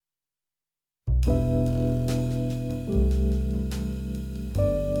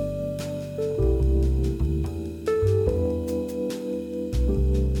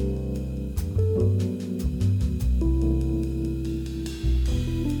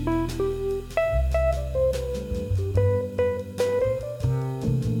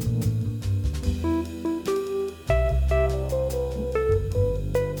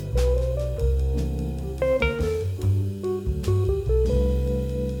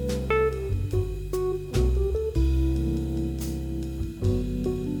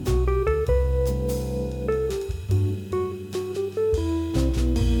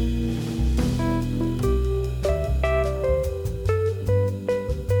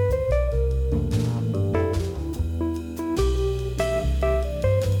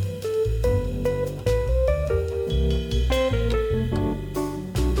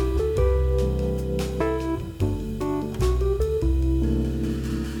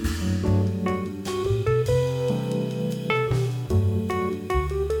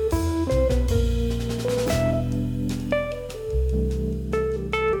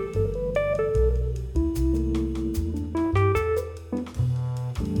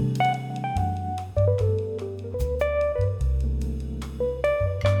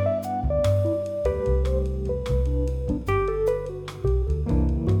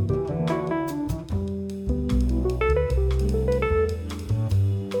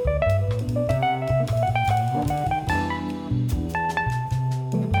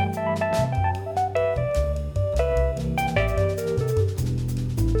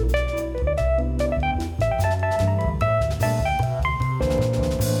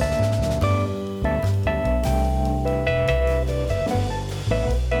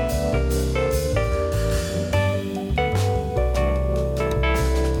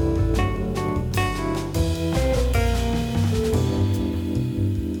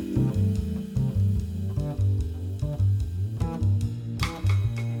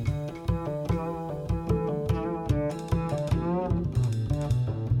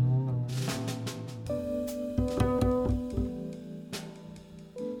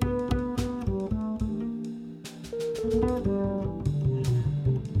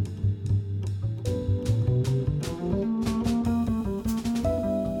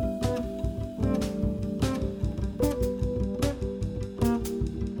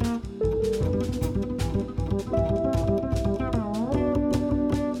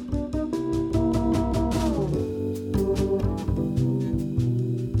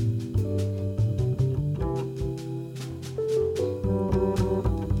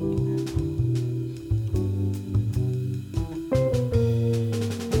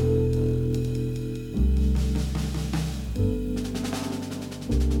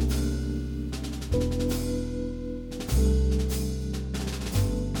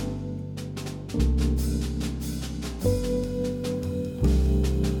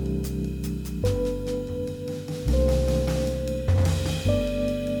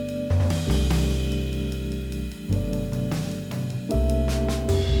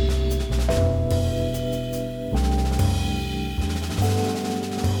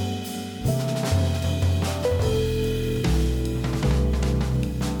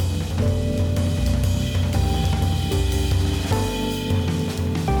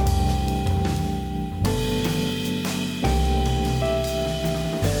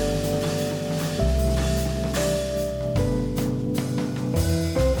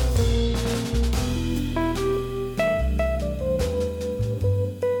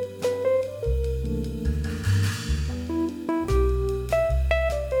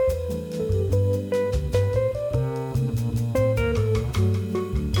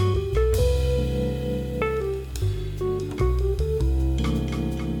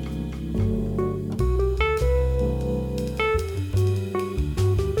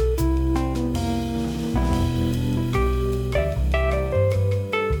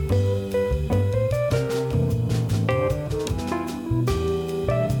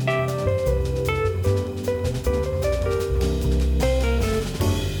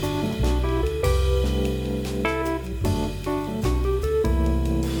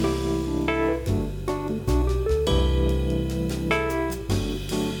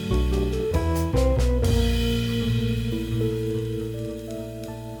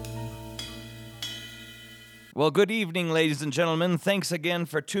Well, good evening, ladies and gentlemen. Thanks again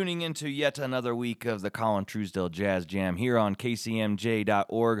for tuning into yet another week of the Colin Truesdale Jazz Jam here on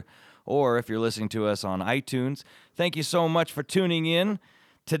kcmj.org, or if you're listening to us on iTunes. Thank you so much for tuning in.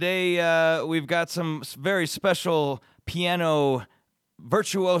 Today, we've got some very special piano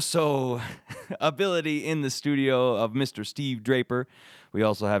virtuoso ability in the studio of Mr. Steve Draper. We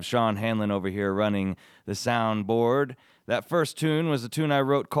also have Sean Hanlon over here running the soundboard. That first tune was a tune I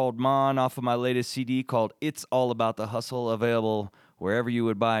wrote called Mon off of my latest CD called It's All About the Hustle, available wherever you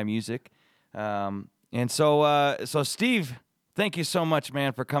would buy music. So Steve, thank you so much,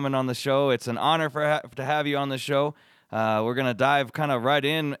 man, for coming on the show. It's an honor to have you on the show. We're going to dive kind of right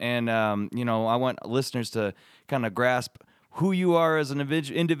in, and, I want listeners to kind of grasp who you are as an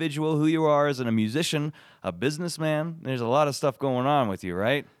individual, who you are as a musician, a businessman. There's a lot of stuff going on with you,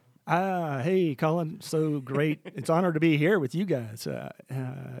 right? Hey, Colin, so great. It's an honor to be here with you guys.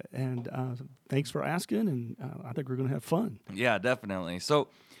 And thanks for asking, and I think we're going to have fun. Yeah, definitely. So,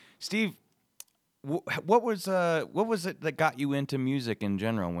 Steve, what was it that got you into music in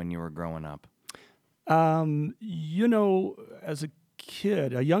general when you were growing up? As a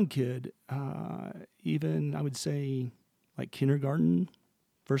young kid, even I would say like kindergarten,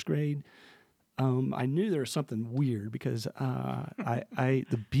 first grade, I knew there was something weird because the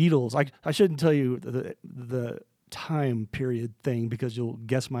Beatles. I shouldn't tell you the time period thing because you'll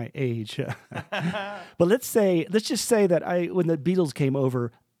guess my age. But let's just say that when the Beatles came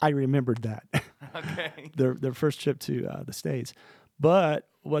over, I remembered that. Okay. their first trip to the States. But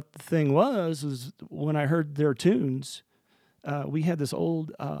what the thing was when I heard their tunes, we had this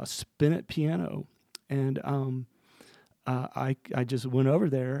old spinet piano, and I just went over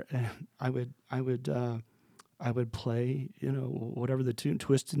there and I would play, whatever the tune,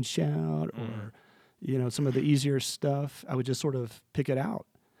 Twist and Shout, or some of the easier stuff. I would just sort of pick it out,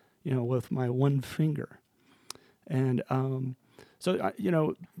 with my one finger, and I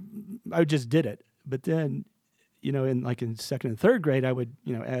just did it. But then, in second and third grade, I would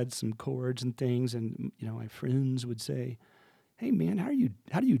add some chords and things, and my friends would say, "Hey man, how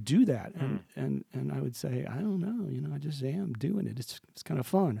do you do that?" And I would say, "I don't know, I just am doing it. It's kind of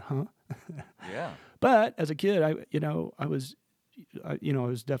fun, huh?" Yeah. But as a kid, I was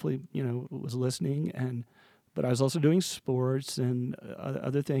definitely was listening, but I was also doing sports and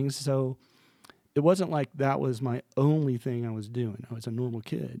other things. So it wasn't like that was my only thing I was doing. I was a normal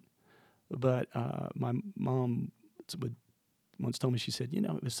kid, but my mom would once told me, she said,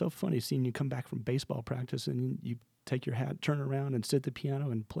 it was so funny seeing you come back from baseball practice and you take your hat, turn around, and sit at the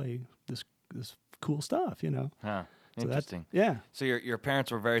piano and play this cool stuff, Huh. So Interesting. yeah. So your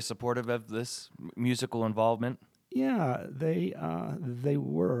parents were very supportive of this musical involvement? Yeah, they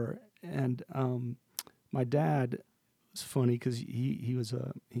were, and my dad was funny because he was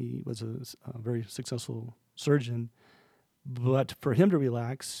a very successful surgeon, but for him to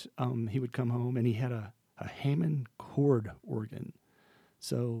relax, he would come home and he had a Hammond chord organ,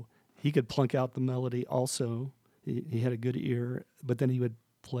 so he could plunk out the melody. Also, he had a good ear, but then he would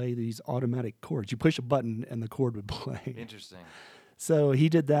play these automatic chords. You push a button and the chord would play. Interesting. So he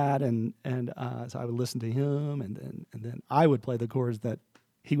did that, and so I would listen to him, and then I would play the chords that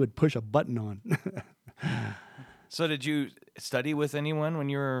he would push a button on. So did you study with anyone when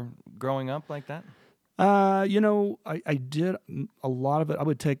you were growing up like that? I did a lot of it. I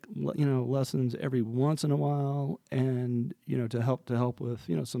would take lessons every once in a while, and to help with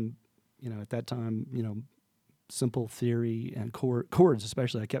some at that time simple theory and chords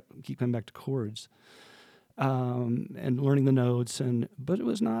especially. I keep coming back to chords. And learning the notes, but it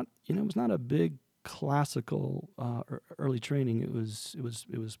was not a big classical early training. It was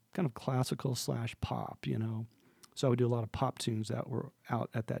kind of classical / pop, So I would do a lot of pop tunes that were out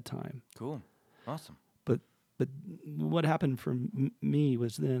at that time. Cool, awesome. But what happened for me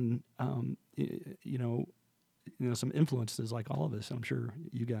was then some influences, like all of us. I'm sure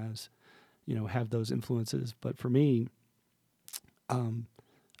you guys have those influences, but for me,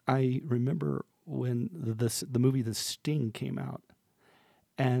 I remember when the movie The Sting came out,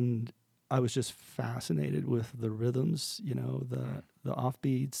 and I was just fascinated with the rhythms, the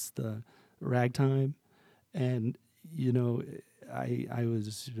offbeats, the ragtime, and I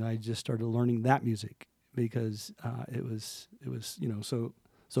just started learning that music because it was so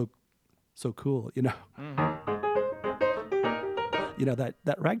cool, Mm-hmm.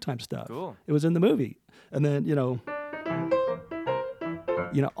 That ragtime stuff. Cool. It was in the movie, and then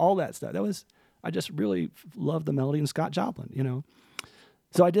all that stuff. I just really loved the melody and Scott Joplin,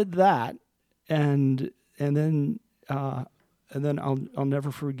 So I did that, and then I'll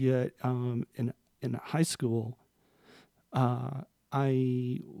never forget in high school,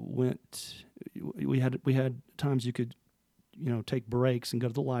 I went. We had times you could, take breaks and go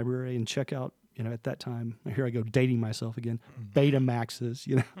to the library and check out. At that time, here I go dating myself again. Betamaxes,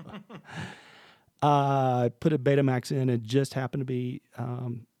 put a Betamax in. It just happened to be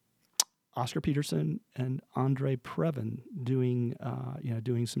Oscar Peterson and Andre Previn doing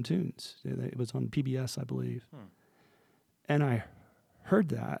some tunes. It was on PBS, I believe. And I heard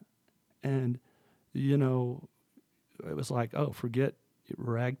that, and it was like, oh, forget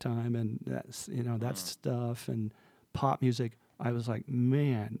ragtime and that stuff and pop music. I was like,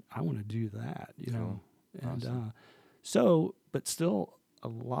 man, I want to do that, Cool. And Awesome. but still, a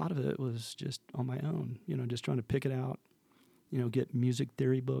lot of it was just on my own, just trying to pick it out, get music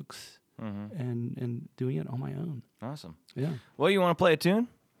theory books. Mm-hmm. And doing it on my own. Awesome. Yeah. Well, you want to play a tune?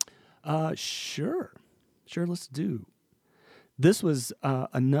 Sure, let's do. This was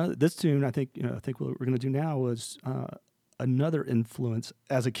another. This tune, I think what we're going to do now was another influence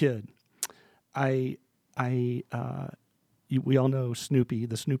as a kid. We all know Snoopy,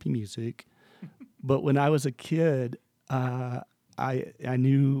 the Snoopy music, but when I was a kid, I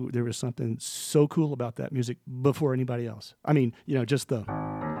knew there was something so cool about that music before anybody else. I mean, just the.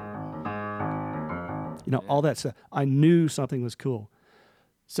 All that stuff. I knew something was cool.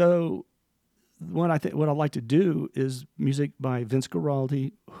 So what I like to do is music by Vince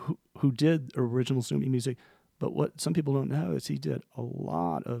Guaraldi, who did original Snoopy music. But what some people don't know is he did a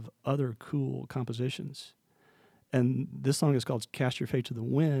lot of other cool compositions. And this song is called Cast Your Fate to the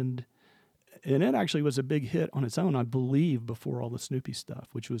Wind. And it actually was a big hit on its own, I believe, before all the Snoopy stuff,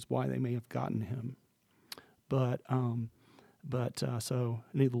 which was why they may have gotten him. But so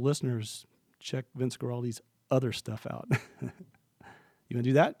any of the listeners, check Vince Guaraldi's other stuff out. You want to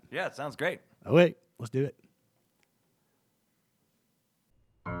do that? Yeah, it sounds great. Oh, wait. Let's do it.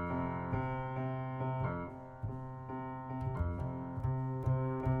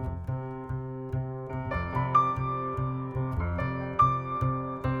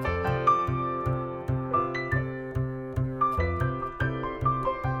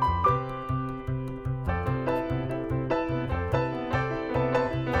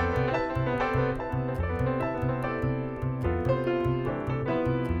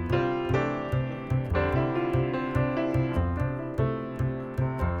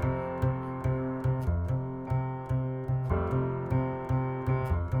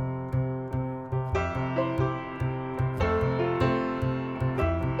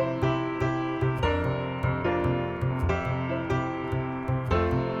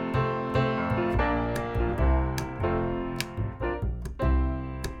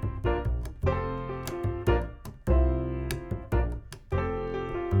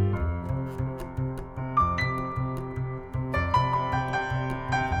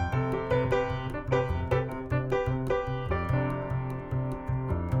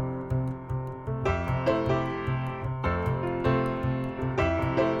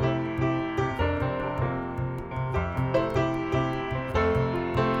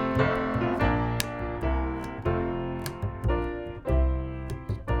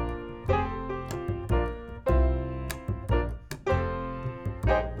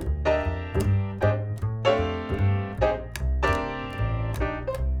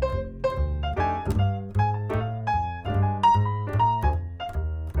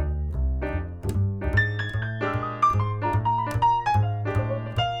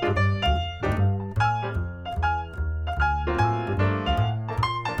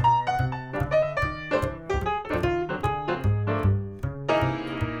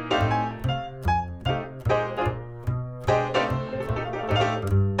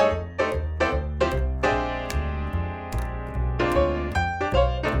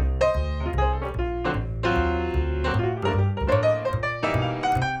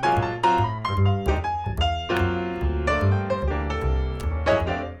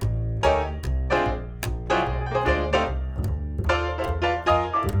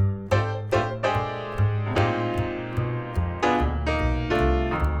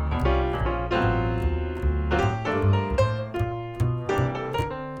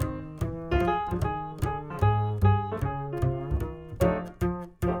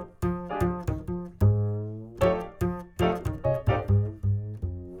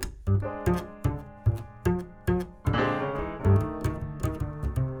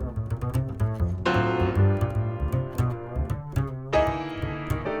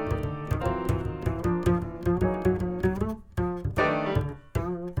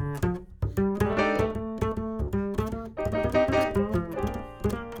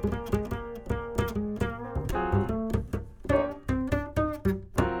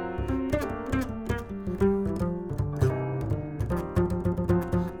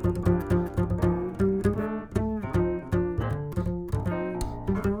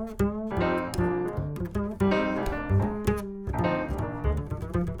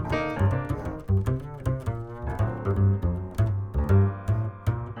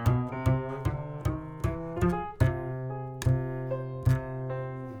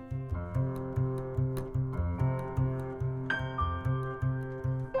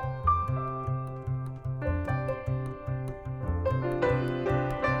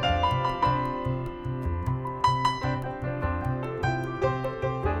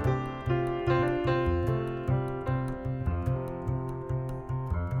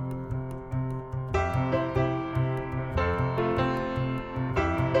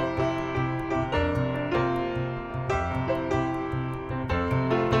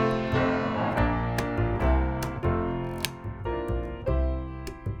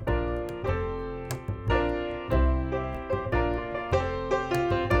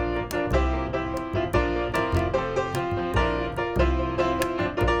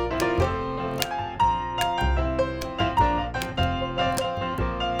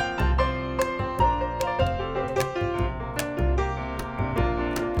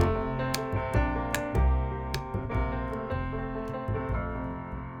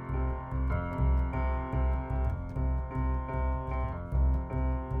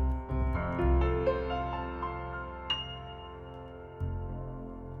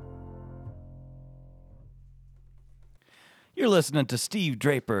 You're listening to Steve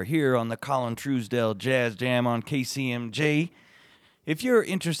Draper here on the Colin Truesdale Jazz Jam on KCMJ. If you're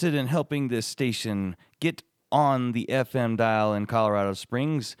interested in helping this station get on the FM dial in Colorado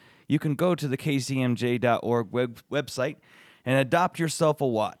Springs, you can go to the kcmj.org website and adopt yourself a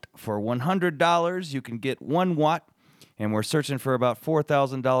watt. For $100, you can get 1 watt, and we're searching for about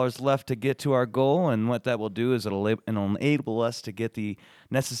 $4,000 left to get to our goal. And what that will do is it'll enable us to get the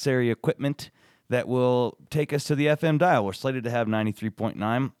necessary equipment that will take us to the FM dial. We're slated to have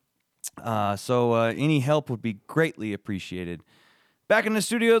 93.9, so any help would be greatly appreciated. Back in the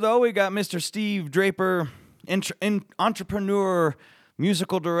studio, though, we got Mr. Steve Draper, entrepreneur,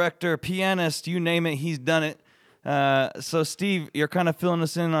 musical director, pianist, you name it, he's done it. So, Steve, you're kind of filling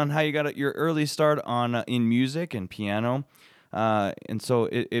us in on how you got your early start on in music and piano. And so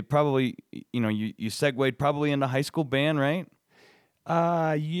it probably, you segued probably into high school band, right?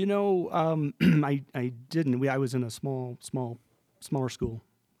 I didn't. I was in a smaller school,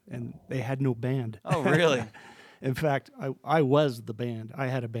 and they had no band. Oh, really? In fact, I was the band. I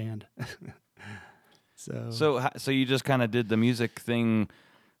had a band. So you just kind of did the music thing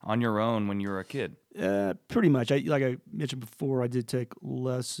on your own when you were a kid? Pretty much. Like I mentioned before, I did take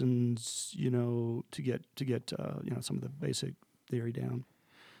lessons, to get some of the basic theory down.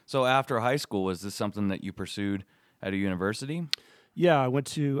 So after high school, was this something that you pursued at a university? Yeah, I went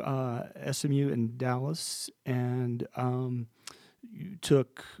to SMU in Dallas and had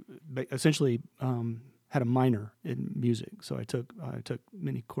a minor in music. So I took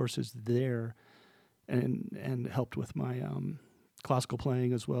many courses there, and helped with my classical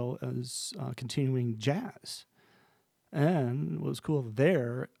playing as well as continuing jazz. And what was cool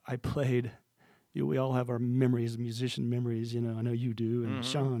there, I played. We all have our memories, musician memories. I know you do, and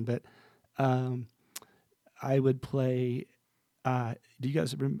Sean. But I would play. Do you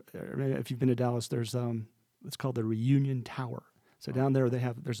guys remember, if you've been to Dallas? There's it's called the Reunion Tower. So down there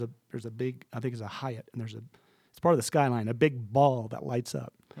there's a big, I think it's a Hyatt, and it's part of the skyline, a big ball that lights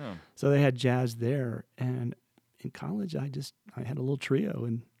up. Oh. So they had jazz there, and in college I had a little trio,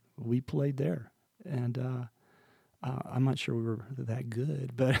 and we played there, and I'm not sure we were that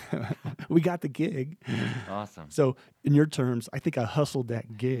good, but we got the gig. Awesome. So in your terms, I think I hustled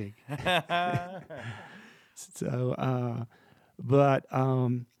that gig. So.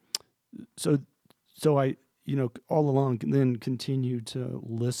 So I, all along then continued to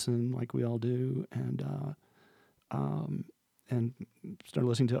listen like we all do, and started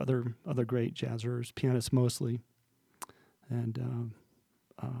listening to other great jazzers, pianists mostly, and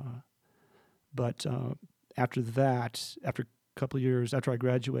but after that, after a couple of years, after I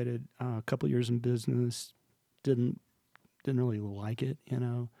graduated, a couple of years in business, didn't really like it,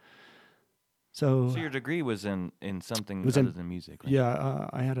 So your degree was in something other than music, right? Yeah,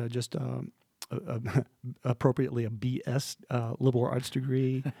 I had appropriately a BS liberal arts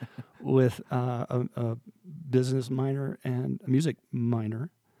degree with a business minor and a music minor,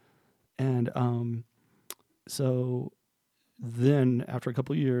 and so then after a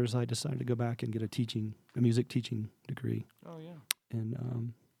couple of years, I decided to go back and get a music teaching degree. Oh yeah. And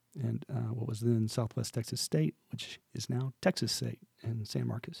what was then Southwest Texas State, which is now Texas State in San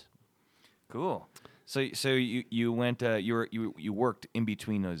Marcos. Cool. So you went you worked in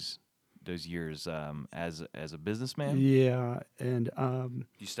between those years as a businessman? Yeah, and did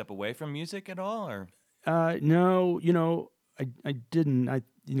you step away from music at all, or? No, I didn't. I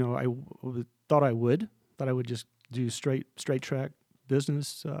thought I would just do straight track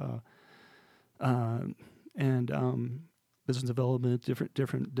business and business development,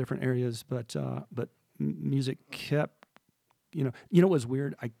 different areas, but music kept. What was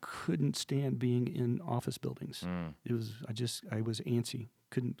weird? I couldn't stand being in office buildings. It was I was antsy.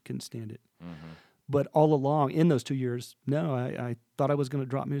 Couldn't stand it. Mm-hmm. But all along in those 2 years, no, I thought I was going to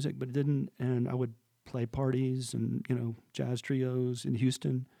drop music, but it didn't. And I would play parties and jazz trios in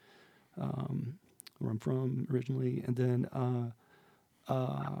Houston, where I'm from originally, and then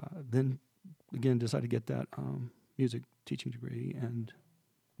again decided to get that music teaching degree and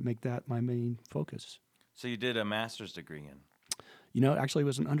make that my main focus. So you did a master's degree in? Actually, it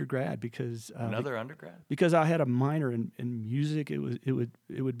was an undergrad because another undergrad. Because I had a minor in music. It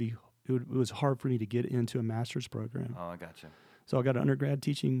was hard for me to get into a master's program. Oh, I gotcha. So I got an undergrad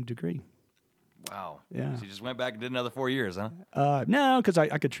teaching degree. Wow. Yeah. So you just went back and did another 4 years, huh? No, because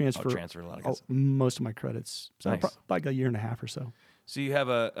I could transfer a lot of most of my credits. So nice. Like a year and a half or so. So you have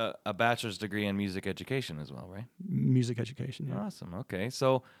a bachelor's degree in music education as well, right? Music education. Yeah. Awesome. Okay.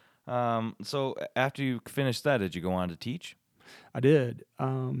 So after you finished that, did you go on to teach? I did.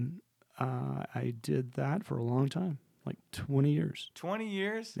 I did that for a long time. like 20 years. 20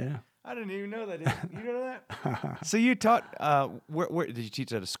 years? Yeah. I didn't even know that. You know that? So you taught, where did you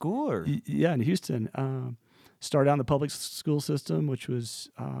teach at a school or? Yeah, in Houston. Started out in the public school system, which was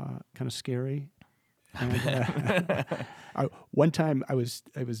kind of scary. And, one time I was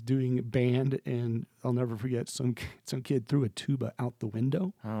doing band, and I'll never forget some kid threw a tuba out the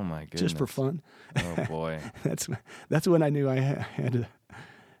window. Oh my goodness! Just for fun. Oh boy! that's when I knew I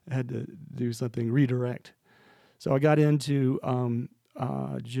had to do something, redirect. So I got into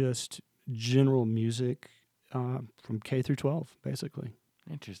just general music from K through 12, basically.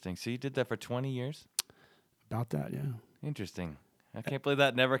 Interesting. So you did that for 20 years? About that, yeah. Interesting. I can't believe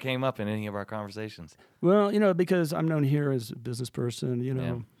that never came up in any of our conversations. Well, because I'm known here as a business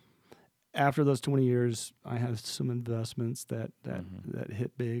person, after those 20 years, I had some investments that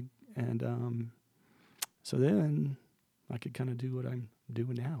hit big. And so then I could kind of do what I'm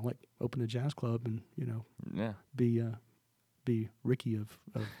doing now, like open a jazz club and, be Ricky of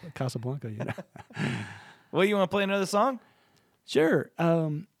Casablanca, Well, you want to play another song? Sure.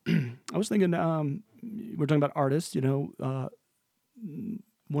 I was thinking, we're talking about artists, one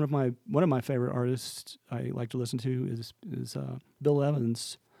of my favorite artists I like to listen to is Bill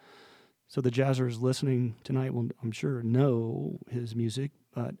Evans. So the jazzers listening tonight will, I'm sure, know his music.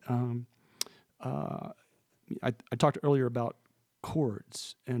 But I talked earlier about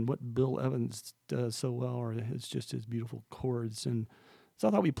chords, and what Bill Evans does so well are just his beautiful chords. And so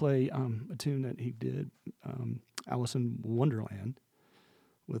I thought we'd play a tune that he did, Alice in Wonderland,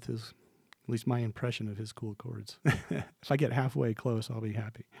 with his, at least my impression of his cool chords. If I get halfway close, I'll be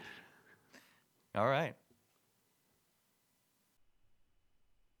happy. All right.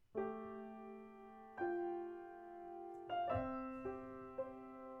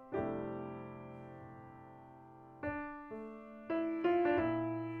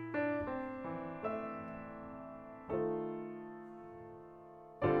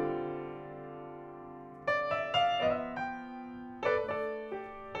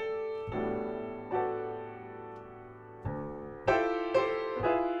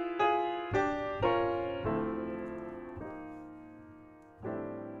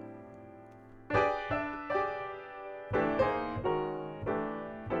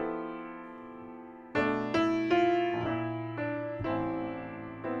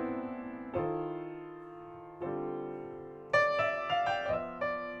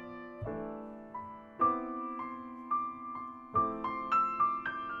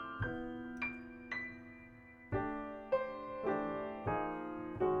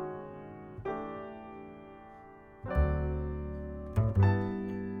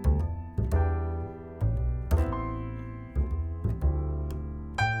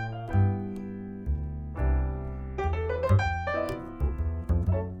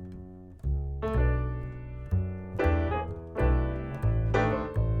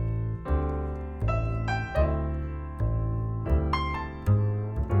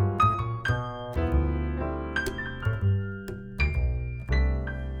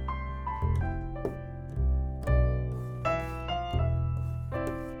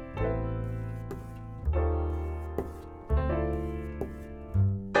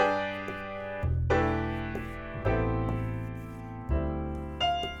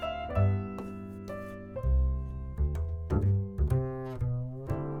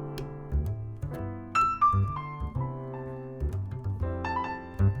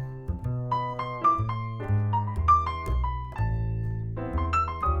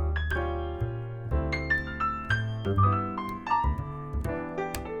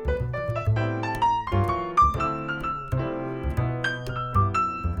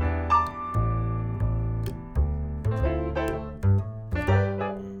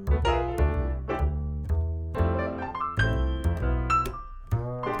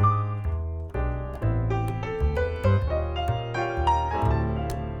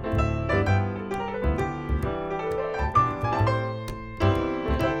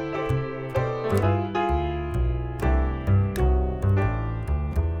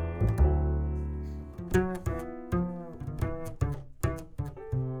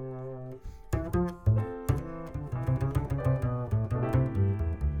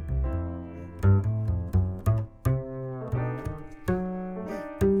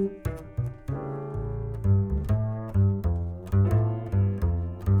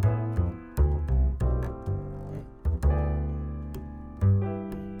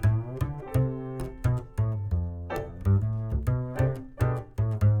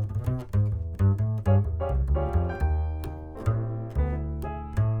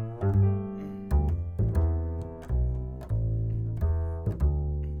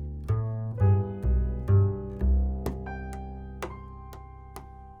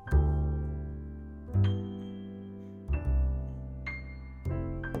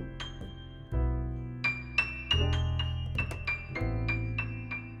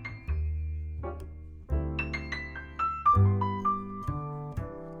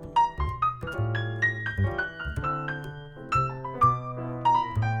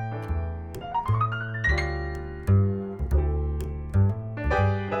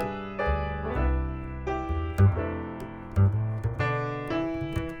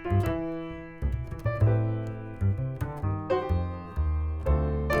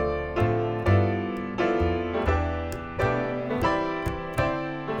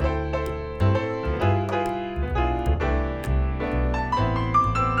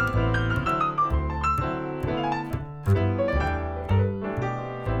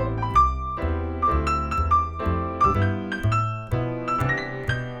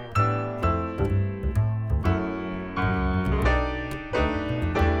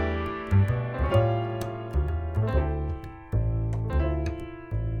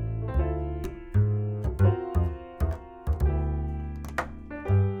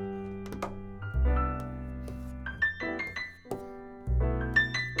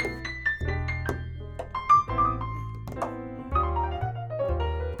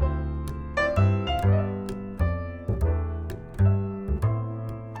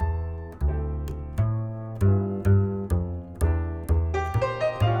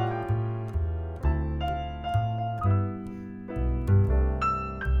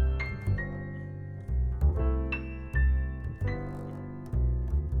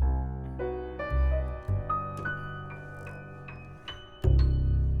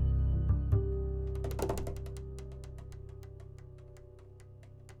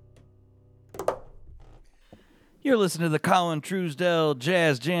 You're listening to the Colin Truesdell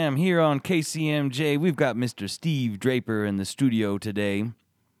Jazz Jam here on KCMJ. We've got Mr. Steve Draper in the studio today.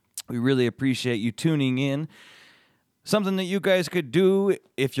 We really appreciate you tuning in. Something that you guys could do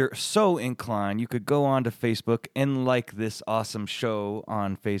if you're so inclined, you could go on to Facebook and like this awesome show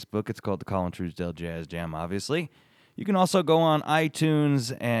on Facebook. It's called the Colin Truesdell Jazz Jam, obviously. You can also go on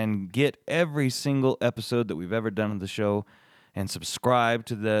iTunes and get every single episode that we've ever done of the show and subscribe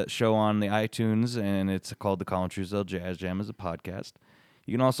to the show on the iTunes, and it's called the Colin Truesdell Jazz Jam as a podcast.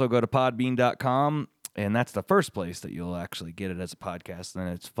 You can also go to podbean.com, and that's the first place that you'll actually get it as a podcast, and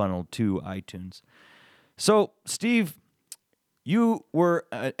then it's funneled to iTunes. So, Steve, you were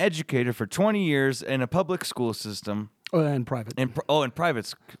an educator for 20 years in a public school system. Oh, and private. In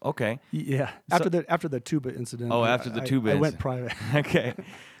private. Okay. Yeah. After the tuba incident. Oh, after the tuba I went incident. private. Okay.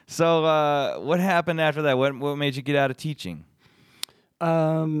 So, what happened after that? What made you get out of teaching?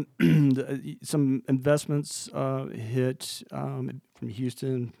 Some investments hit from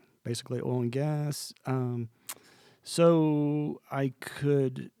Houston, basically oil and gas. So I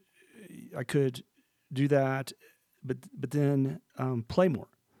could do that, but then play more.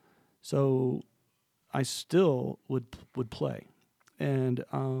 So I still would play, and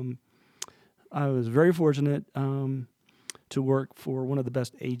I was very fortunate to work for one of the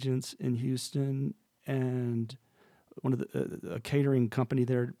best agents in Houston, and one of the a catering company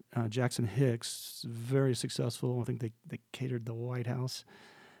there, Jackson Hicks, very successful. I think they catered the White House,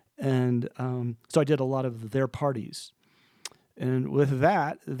 and so I did a lot of their parties, and with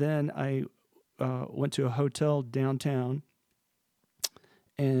that, then I went to a hotel downtown,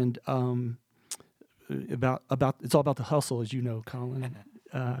 and about it's all about the hustle, as you know, Colin.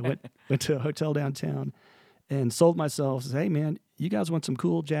 I went to a hotel downtown and sold myself. Said, hey man, you guys want some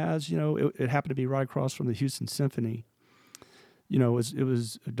cool jazz? You know, it happened to be right across from the Houston Symphony. You know, it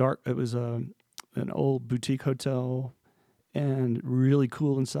was dark. It was an old boutique hotel, and really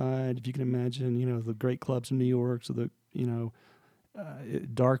cool inside. If you can imagine, you know, the great clubs in New York, so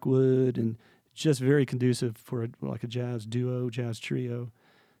dark wood, and just very conducive for like a jazz duo, jazz trio,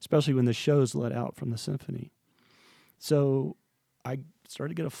 especially when the shows let out from the symphony. So I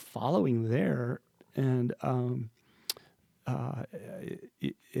started to get a following there, and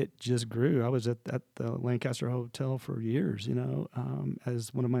it just grew. I was at the Lancaster Hotel for years, you know,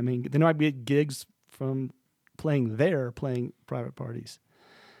 as one of my main. Then I'd get gigs from playing private parties.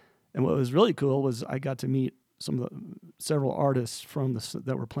 And what was really cool was I got to meet several artists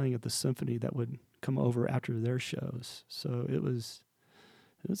that were playing at the symphony that would come over after their shows. So it was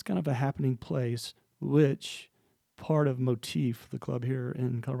kind of a happening place, which part of Motif, the club here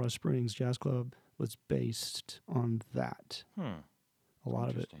in Colorado Springs, Jazz Club, was based on that. A lot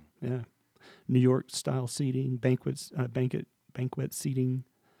of it, yeah. New York style seating, banquet seating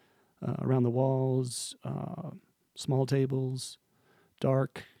around the walls, small tables,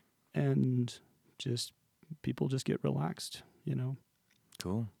 dark, and just people just get relaxed, you know.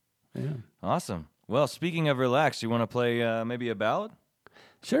 Cool. Yeah. Awesome. Well, speaking of relaxed, you want to play maybe a ballad?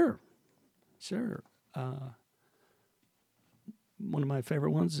 Sure. One of my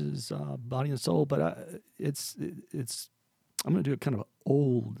favorite ones is Body and Soul, but I'm going to do it kind of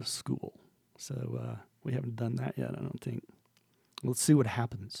old school. So we haven't done that yet, I don't think. Let's see what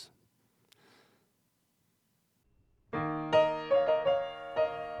happens.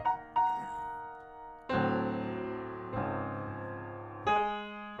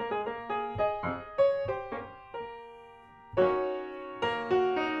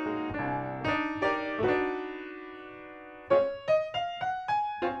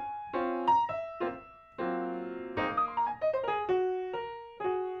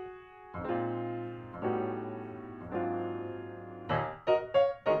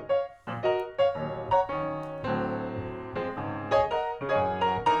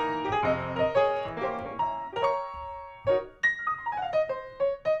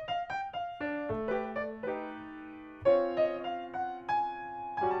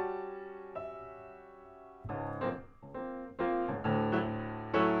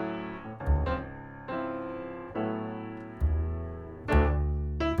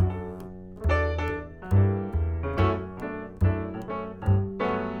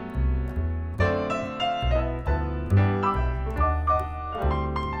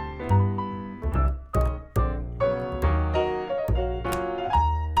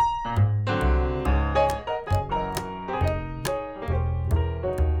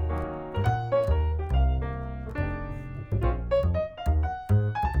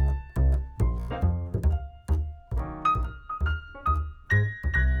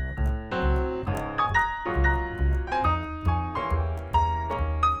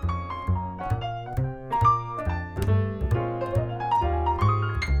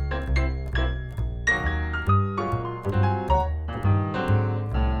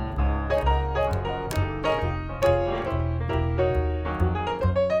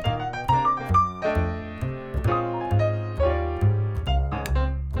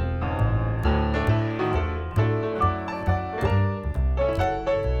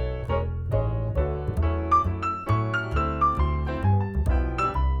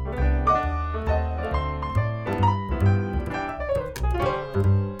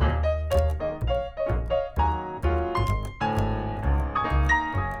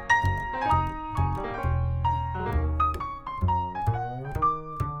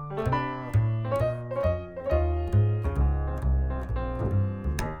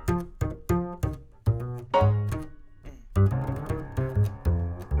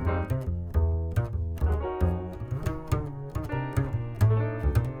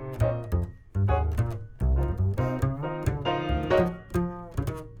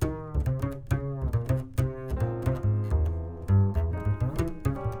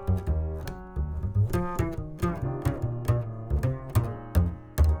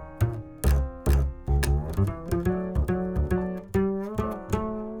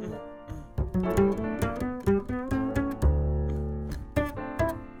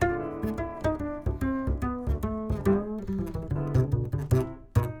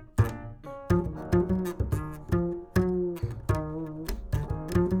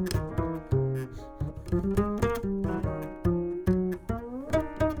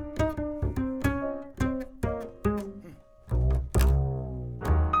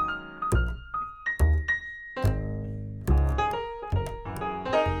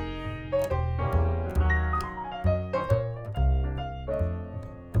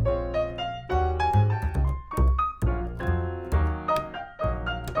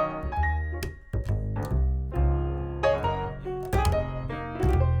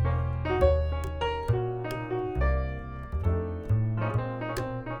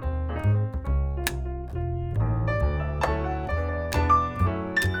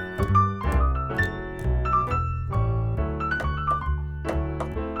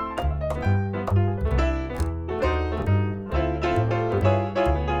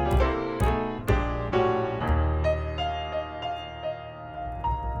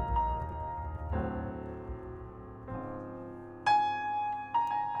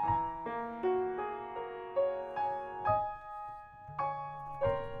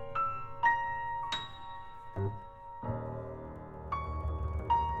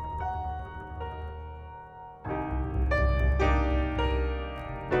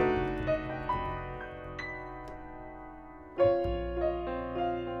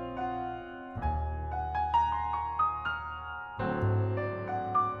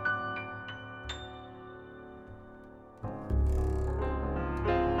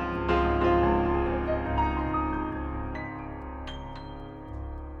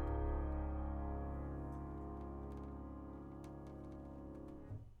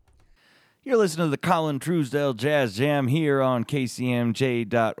 You're listening to the Colin Truesdale Jazz Jam here on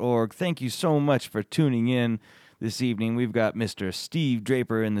KCMJ.org. Thank you so much for tuning in this evening. We've got Mr. Steve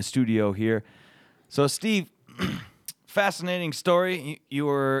Draper in the studio here. So, Steve, fascinating story.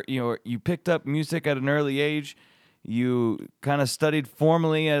 You picked up music at an early age. You kind of studied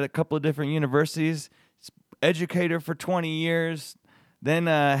formally at a couple of different universities. Educator for 20 years. Then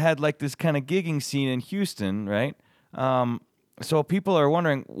had like this kind of gigging scene in Houston, right? So people are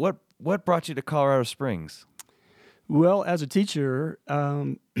wondering what brought you to Colorado Springs? Well, as a teacher,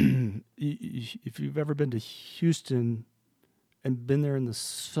 if you've ever been to Houston and been there in the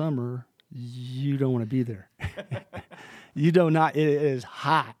summer, you don't want to be there. You do not. It is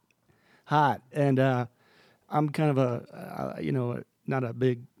hot, and I'm kind of not a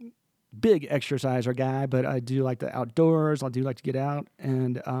big exerciser guy, but I do like the outdoors. I do like to get out,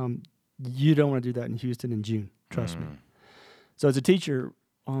 and you don't want to do that in Houston in June. Trust me. So as a teacher,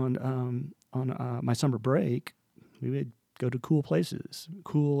 on my summer break, we would go to cool places.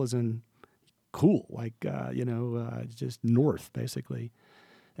 Cool as in cool, like just north basically.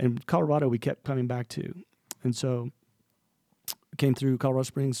 And Colorado, we kept coming back to, and so came through Colorado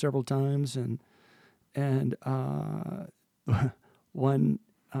Springs several times, and one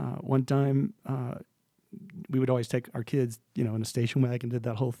time we would always take our kids, in a station wagon, did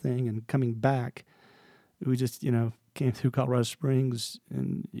that whole thing, and coming back, we just came through Colorado Springs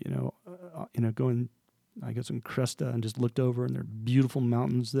and going, I guess, in Cresta, and just looked over, and there are beautiful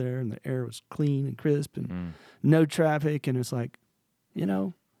mountains there, and the air was clean and crisp, and no traffic, and it's like, why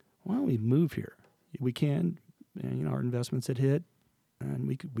don't we move here? We can, and our investments had hit, and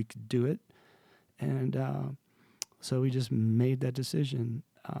we could do it, and so we just made that decision,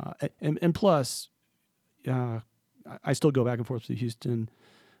 and plus, I still go back and forth to Houston.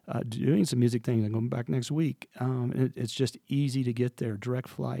 Doing some music things. I'm going back next week. It's just easy to get there, direct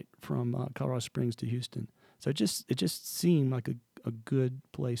flight from Colorado Springs to Houston. So it just seemed like a good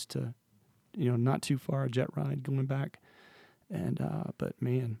place to, not too far, a jet ride going back. And but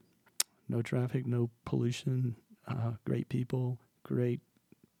man, no traffic, no pollution, great people, great,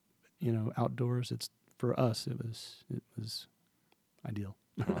 outdoors. It's for us. It was ideal.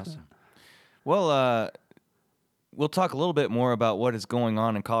 Awesome. Well, we'll talk a little bit more about what is going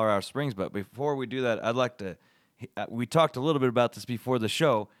on in Colorado Springs, but before we do that, I'd like to. We talked a little bit about this before the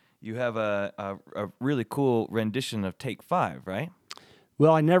show. You have a really cool rendition of Take 5, right?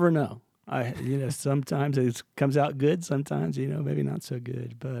 Well, I never know. Sometimes it comes out good. Sometimes, maybe not so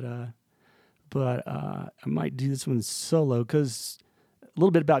good. But I might do this one solo because a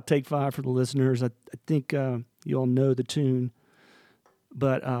little bit about Take 5 for the listeners. I think you all know the tune,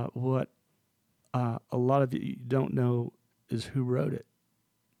 but what a lot of you don't know is who wrote it.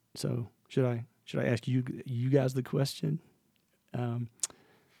 So should I ask you guys the question?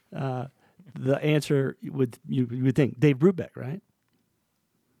 The answer you would think Dave Brubeck, right?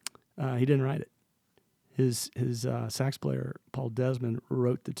 He didn't write it. His sax player Paul Desmond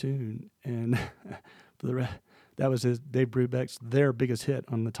wrote the tune, and that was Dave Brubeck's their biggest hit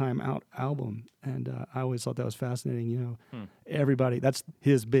on the Time Out album. And I always thought that was fascinating. Everybody, that's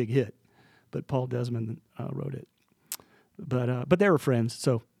his big hit, but Paul Desmond wrote it. But they were friends,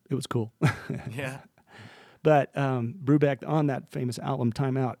 so it was cool. Yeah. But Brubeck, on that famous album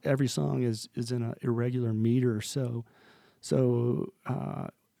Time Out, every song is in an irregular meter. So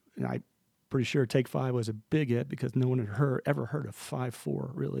I'm pretty sure Take 5 was a big hit because no one had ever heard of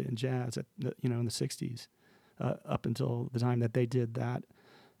 5/4 really in jazz in the 60s, up until the time that they did that,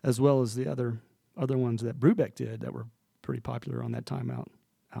 as well as the other ones that Brubeck did that were pretty popular on that Time Out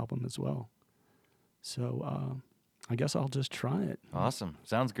album as well. So I guess I'll just try it. Awesome.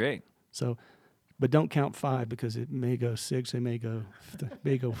 Sounds great. So, but don't count 5 because it may go 6, it may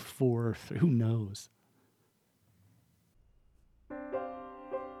go 4, who knows?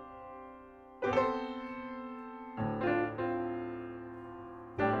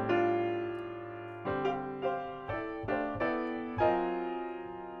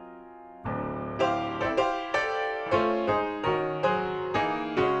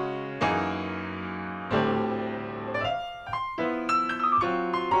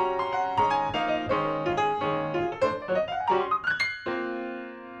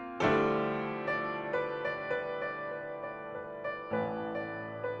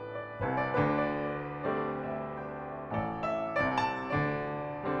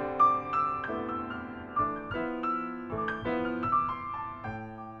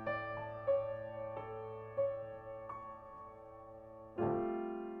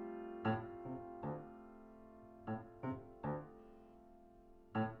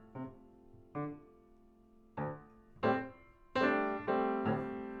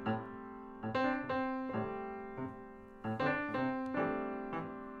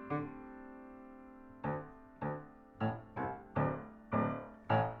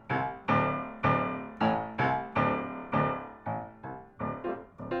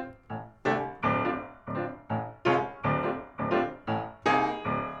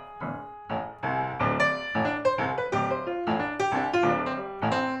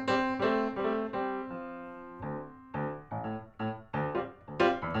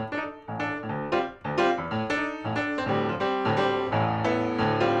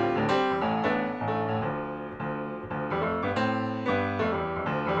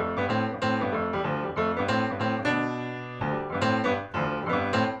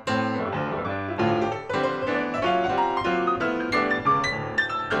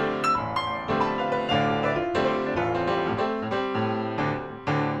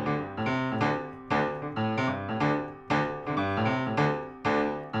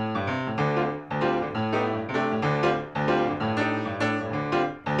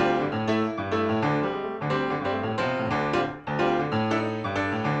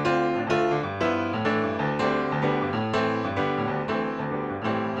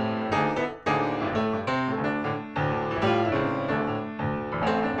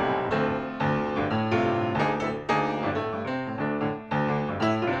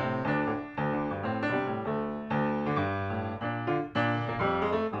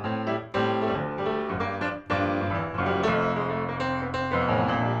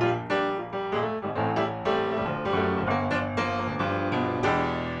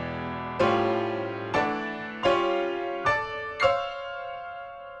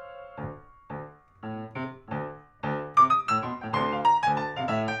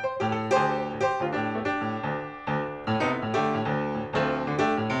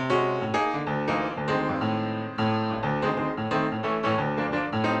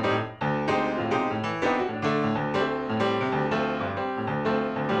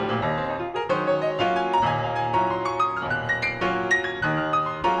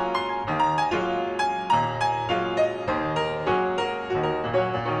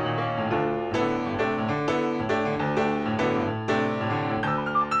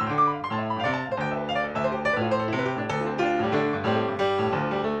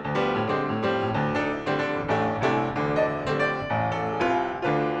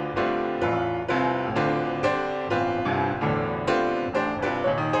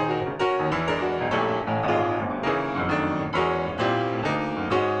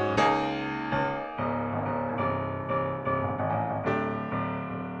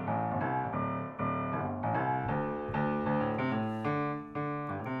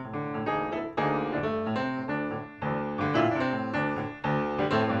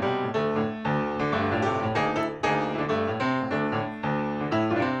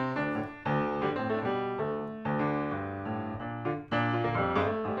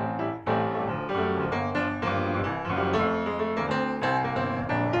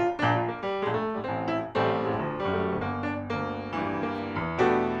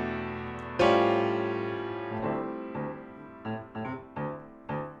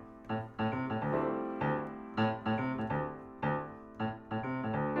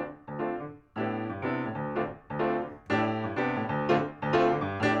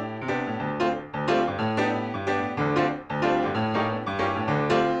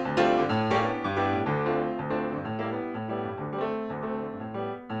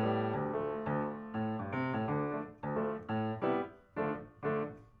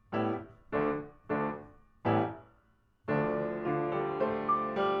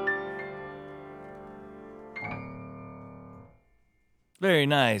 Very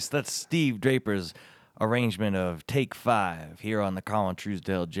nice. That's Steve Draper's arrangement of Take 5 here on the Colin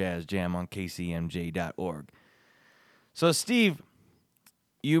Truesdale Jazz Jam on kcmj.org. So, Steve,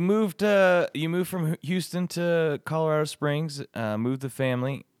 you moved from Houston to Colorado Springs, moved the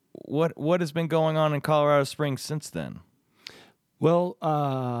family. What has been going on in Colorado Springs since then? Well,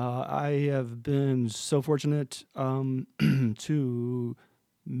 I have been so fortunate to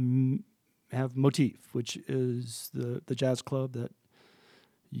have Motif, which is the jazz club that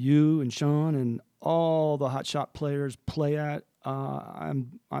you and Sean and all the hotshot players play at.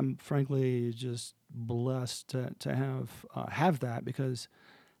 I'm frankly just blessed to have that because,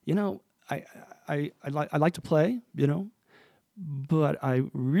 I like to play, but I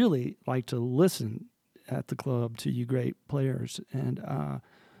really like to listen at the club to you great players. And,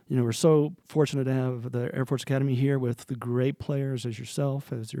 we're so fortunate to have the Air Force Academy here with the great players as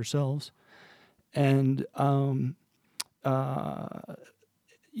yourselves. And,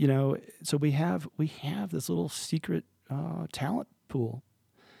 so we have this little secret talent pool.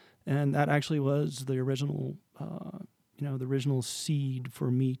 And that actually was the original, the original seed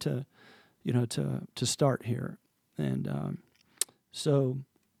for me to start here. And so,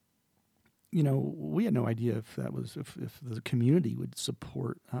 we had no idea if the community would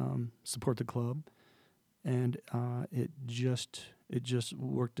support the club, and it just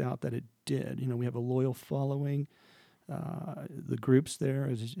worked out that it did. We have a loyal following. The groups there,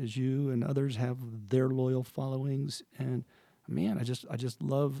 as you and others have their loyal followings, and man, I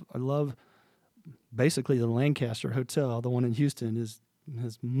love basically the Lancaster Hotel, the one in Houston,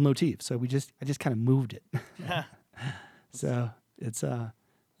 has Motif. So I just kind of moved it. So it's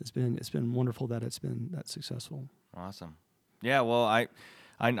been wonderful that it's been that successful. Awesome. Yeah, well,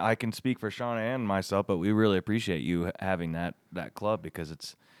 I can speak for Sean and myself, but we really appreciate you having that club because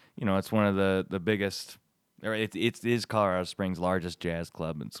it's it's one of the biggest. It is Colorado Springs' largest jazz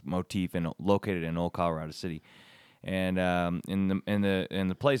club. It's Motif and located in Old Colorado City. And in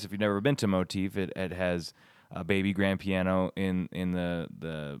the place, if you've never been to Motif, it has a baby grand piano in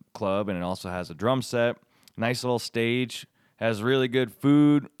the club, and it also has a drum set, nice little stage, has really good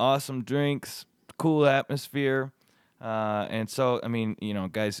food, awesome drinks, cool atmosphere. And so, I mean,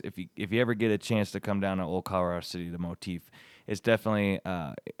 guys, if you ever get a chance to come down to Old Colorado City, the Motif, it's definitely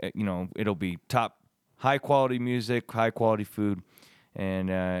it'll be top. High quality music, high quality food,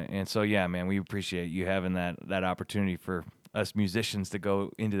 and so yeah, man, we appreciate you having that opportunity for us musicians to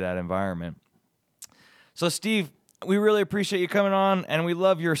go into that environment. So Steve, we really appreciate you coming on, and we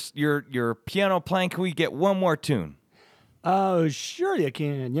love your piano playing. Can we get one more tune? Oh, sure you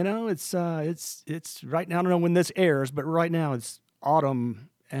can. It's right now. I don't know when this airs, but right now it's autumn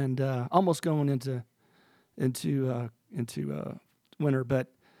and almost going into winter. But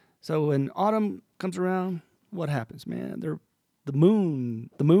so when autumn comes around, what happens, man? The moon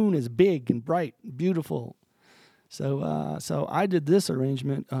is big and bright, and beautiful. So I did this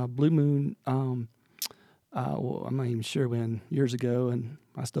arrangement, Blue Moon. I'm not even sure when, years ago, and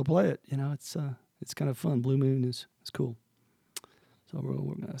I still play it. It's kind of fun. Blue Moon is cool. So we're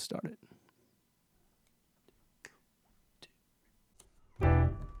gonna start it.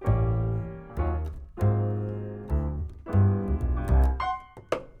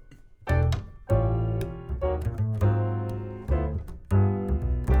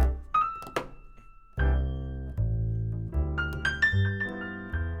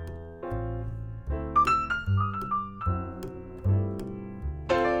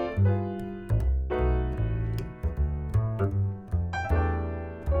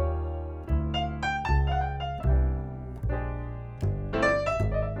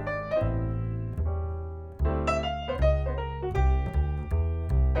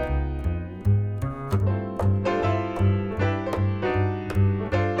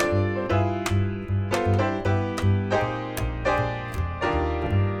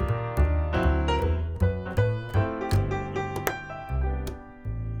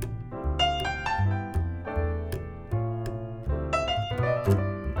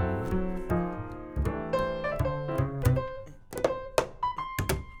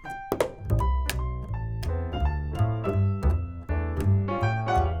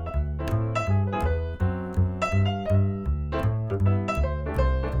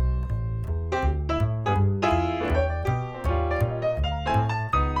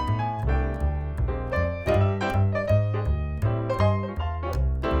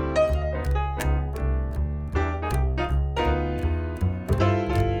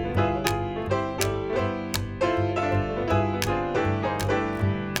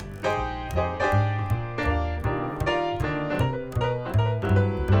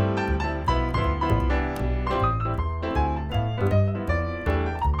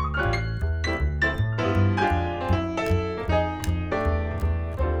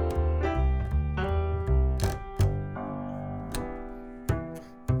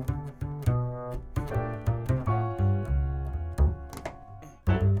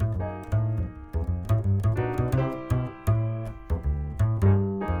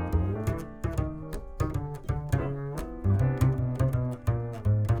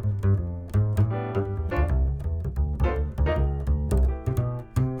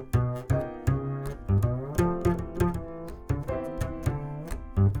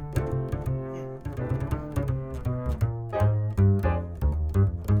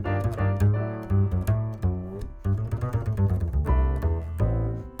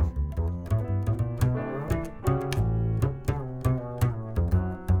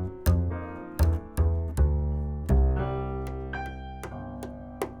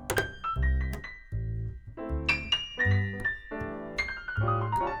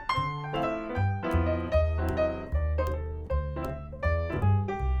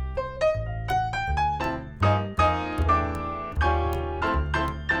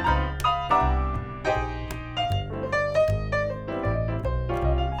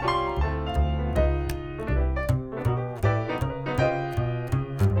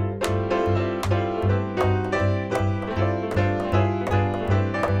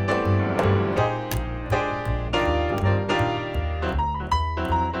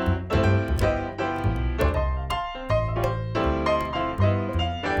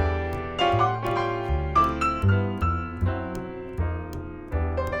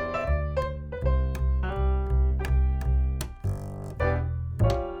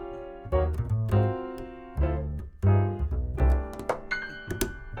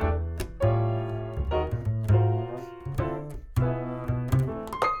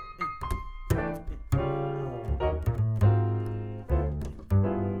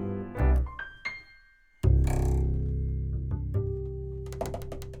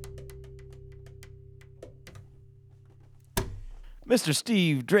 Mr.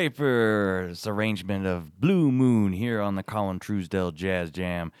 Steve Draper's arrangement of Blue Moon here on the Colin Truesdale Jazz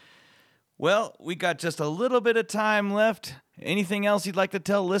Jam. Well, we got just a little bit of time left. Anything else you'd like to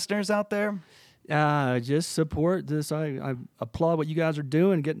tell listeners out there? Just support this. I applaud what you guys are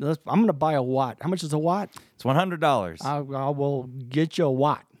doing. I'm going to buy a watt. How much is a watt? It's $100. I will get you a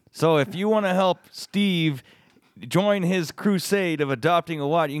watt. So if you want to help Steve join his crusade of adopting a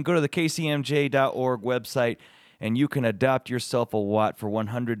watt, you can go to the kcmj.org website and you can adopt yourself a watt for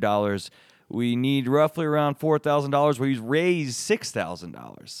 $100. We need roughly around $4,000. We raised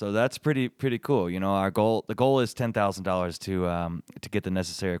 $6,000, so that's pretty cool. You know, the goal is $10,000 to get the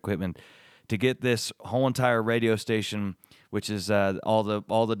necessary equipment to get this whole entire radio station, which is all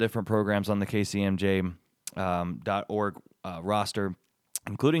the different programs on the KCMJ.org roster,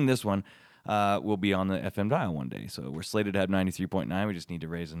 including this one, will be on the FM dial one day. So we're slated to have 93.9. We just need to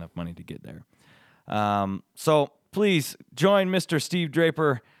raise enough money to get there. So please join Mr. Steve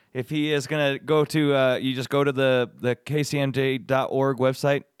Draper. If he is going to go to, you just go to the kcmj.org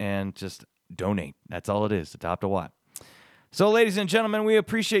website and just donate. That's all it is, adopt a watt. So, ladies and gentlemen, we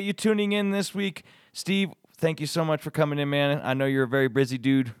appreciate you tuning in this week. Steve, thank you so much for coming in, man. I know you're a very busy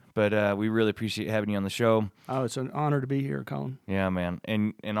dude, but we really appreciate having you on the show. Oh, it's an honor to be here, Colin. Yeah, man.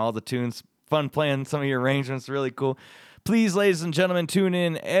 And all the tunes, fun playing some of your arrangements, really cool. Please, ladies and gentlemen, tune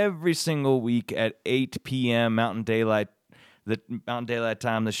in every single week at 8 p.m. Mountain Daylight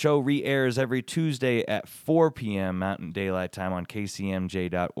Time. The show re-airs every Tuesday at 4 p.m. Mountain Daylight Time on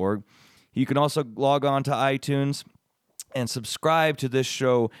kcmj.org. You can also log on to iTunes and subscribe to this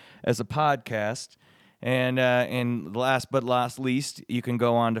show as a podcast. And last but not least, you can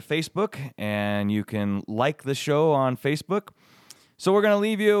go on to Facebook and you can like the show on Facebook. So we're going to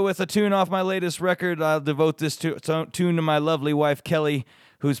leave you with a tune off my latest record. I'll devote this tune to my lovely wife, Kelly,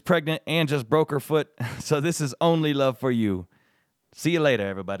 who's pregnant and just broke her foot. So this is Only Love for You. See you later,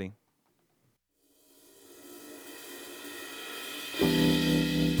 everybody.